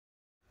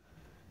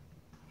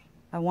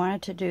I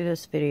wanted to do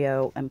this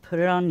video and put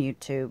it on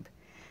YouTube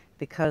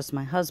because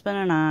my husband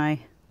and I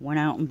went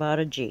out and bought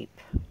a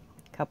Jeep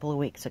a couple of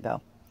weeks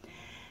ago.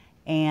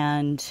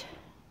 And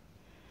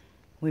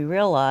we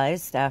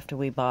realized after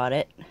we bought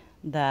it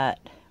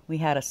that we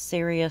had a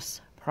serious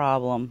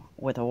problem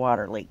with a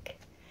water leak.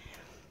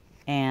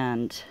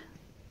 And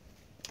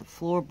the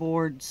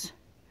floorboards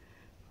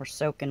were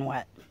soaking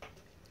wet.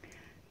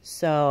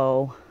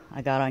 So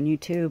I got on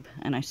YouTube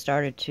and I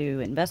started to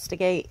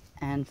investigate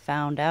and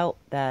found out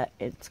that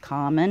it's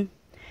common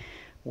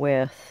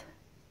with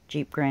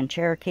Jeep Grand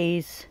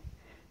Cherokees,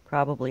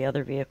 probably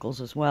other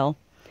vehicles as well,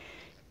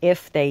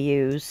 if they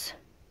use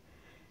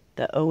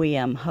the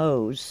OEM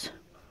hose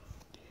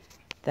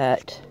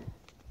that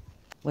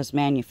was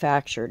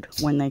manufactured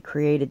when they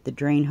created the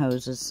drain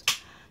hoses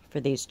for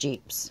these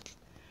Jeeps.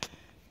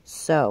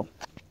 So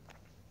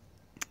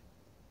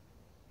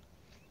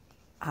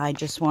I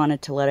just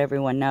wanted to let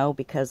everyone know,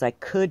 because I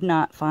could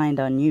not find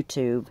on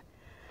YouTube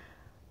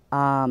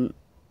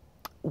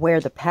where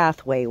the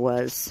pathway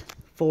was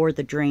for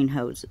the drain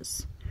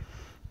hoses.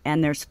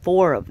 And there's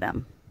 4 of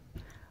them.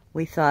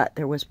 We thought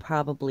there was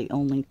probably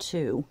only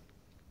 2.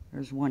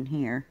 There's one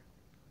here,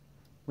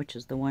 which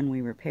is the one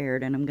we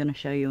repaired, and I'm going to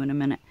show you in a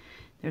minute.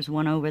 There's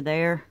one over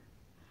there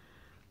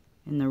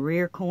in the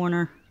rear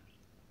corner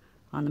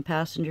on the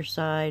passenger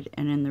side,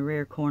 and in the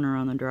rear corner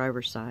on the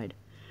driver's side.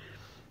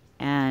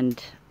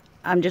 And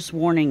I'm just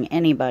warning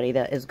anybody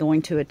that is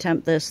going to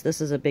attempt this.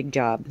 This is a big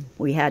job.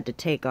 We had to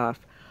take off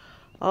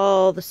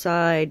all the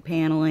side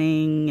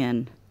paneling,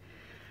 and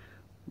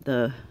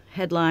the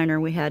headliner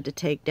we had to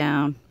take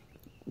down.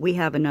 We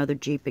have another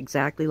Jeep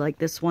exactly like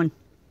this one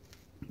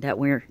that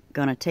we're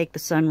going to take the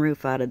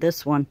sunroof out of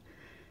this one,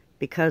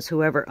 because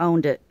whoever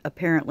owned it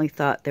apparently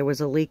thought there was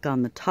a leak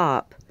on the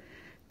top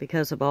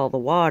because of all the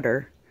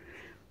water,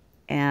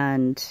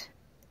 and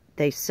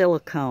they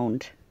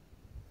siliconed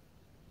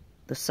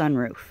the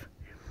sunroof.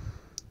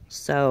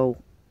 So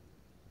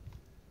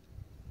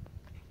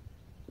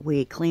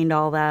we cleaned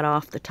all that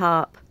off the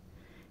top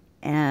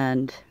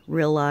and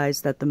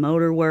realized that the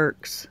motor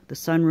works, the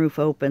sunroof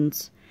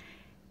opens,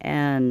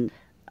 and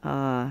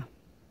then,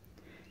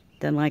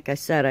 like I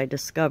said, I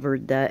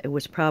discovered that it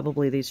was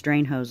probably these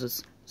drain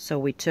hoses. So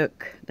we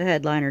took the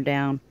headliner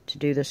down to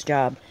do this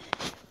job.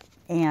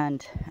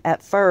 And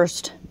at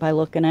first, by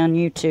looking on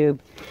YouTube,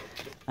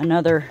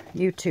 another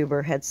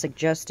YouTuber had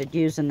suggested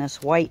using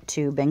this white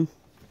tubing.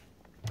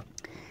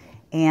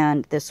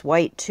 And this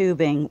white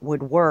tubing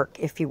would work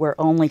if you were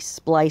only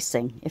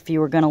splicing. If you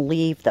were going to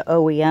leave the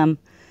OEM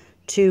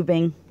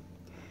tubing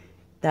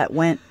that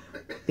went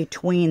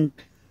between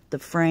the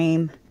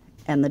frame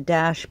and the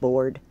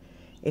dashboard,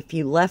 if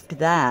you left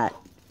that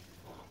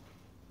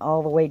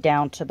all the way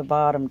down to the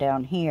bottom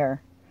down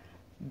here,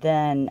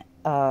 then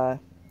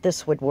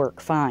this would work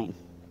fine,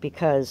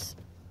 because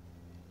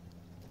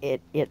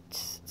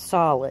it's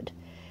solid.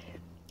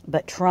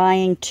 But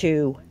trying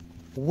to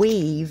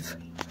weave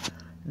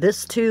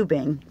this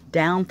tubing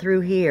down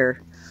through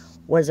here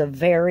was a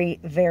very,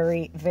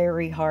 very,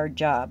 very hard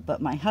job.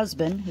 But my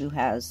husband, who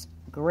has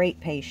great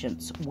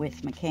patience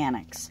with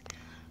mechanics,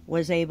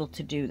 was able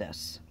to do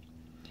this.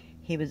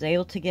 He was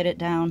able to get it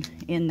down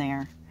in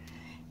there,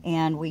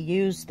 and we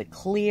used the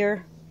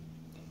clear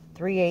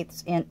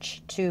 3/8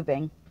 inch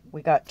tubing.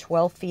 We got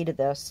 12 feet of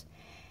this,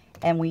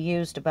 and we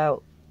used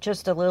about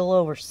just a little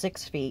over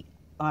 6 feet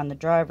on the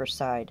driver's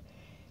side.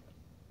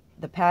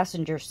 The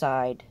passenger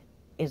side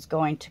is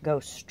going to go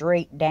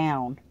straight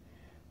down,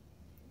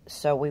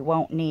 so we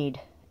won't need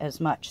as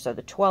much. So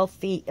the 12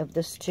 feet of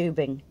this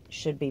tubing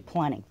should be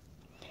plenty.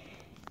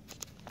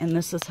 And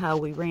this is how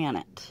we ran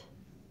it.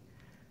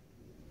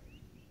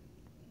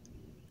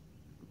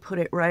 Put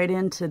it right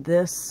into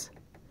this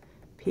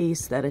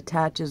piece that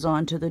attaches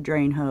onto the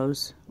drain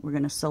hose. We're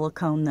going to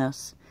silicone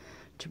this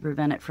to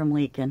prevent it from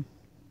leaking.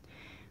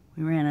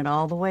 We ran it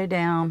all the way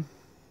down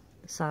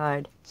the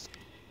side.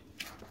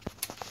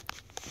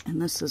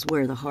 And this is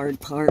where the hard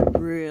part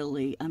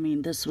really, I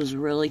mean, this was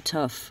really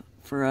tough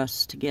for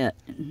us to get.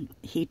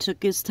 He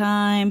took his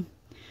time,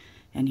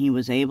 and he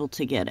was able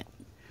to get it.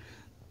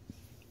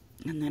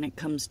 And then it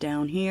comes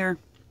down here,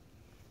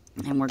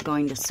 and we're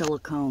going to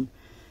silicone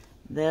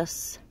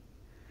this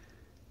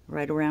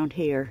right around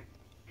here,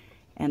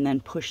 and then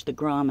push the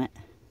grommet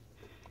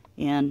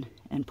in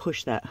and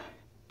push that,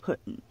 put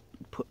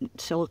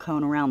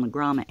silicone around the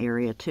grommet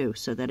area too,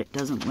 so that it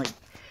doesn't leak.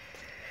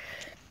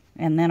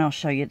 And then I'll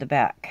show you the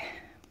back.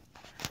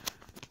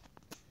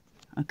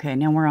 Okay,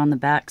 now we're on the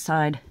back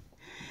side.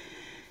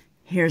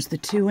 Here's the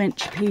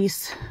 2-inch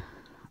piece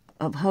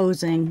of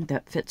hosing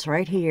that fits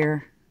right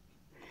here.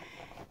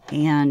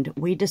 And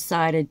we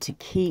decided to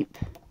keep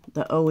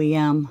the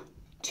OEM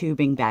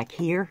tubing back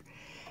here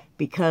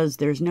because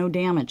there's no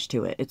damage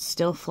to it. It's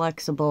still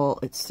flexible.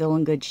 It's still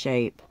in good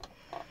shape.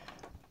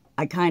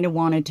 I kind of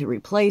wanted to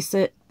replace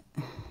it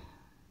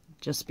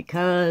just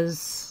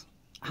because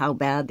how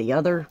bad the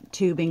other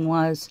tubing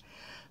was,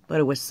 but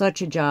it was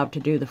such a job to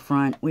do the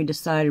front. We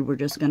decided we're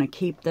just going to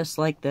keep this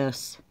like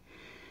this,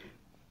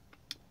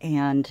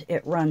 and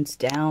it runs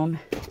down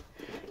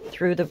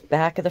through the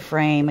back of the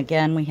frame.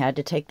 Again, we had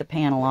to take the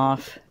panel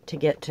off to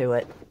get to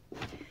it.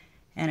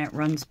 And it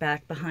runs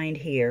back behind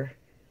here.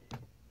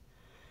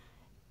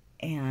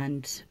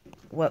 And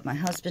what my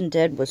husband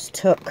did was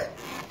took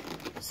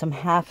some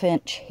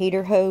 1/2-inch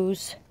heater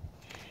hose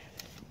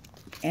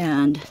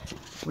and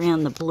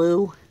ran the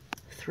blue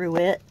through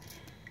it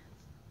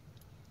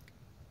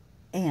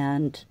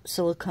and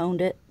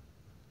siliconed it,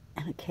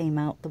 and it came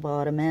out the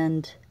bottom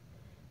end,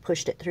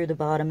 pushed it through the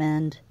bottom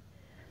end,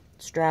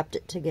 strapped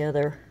it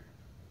together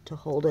to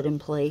hold it in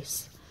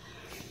place,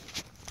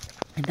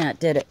 and that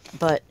did it.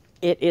 But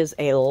it is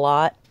a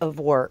lot of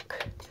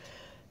work.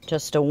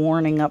 Just a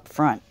warning up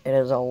front, it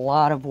is a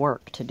lot of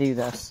work to do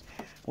this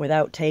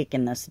without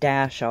taking this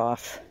dash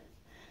off.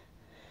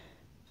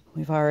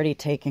 We've already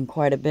taken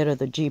quite a bit of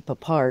the Jeep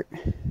apart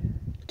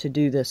to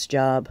do this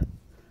job.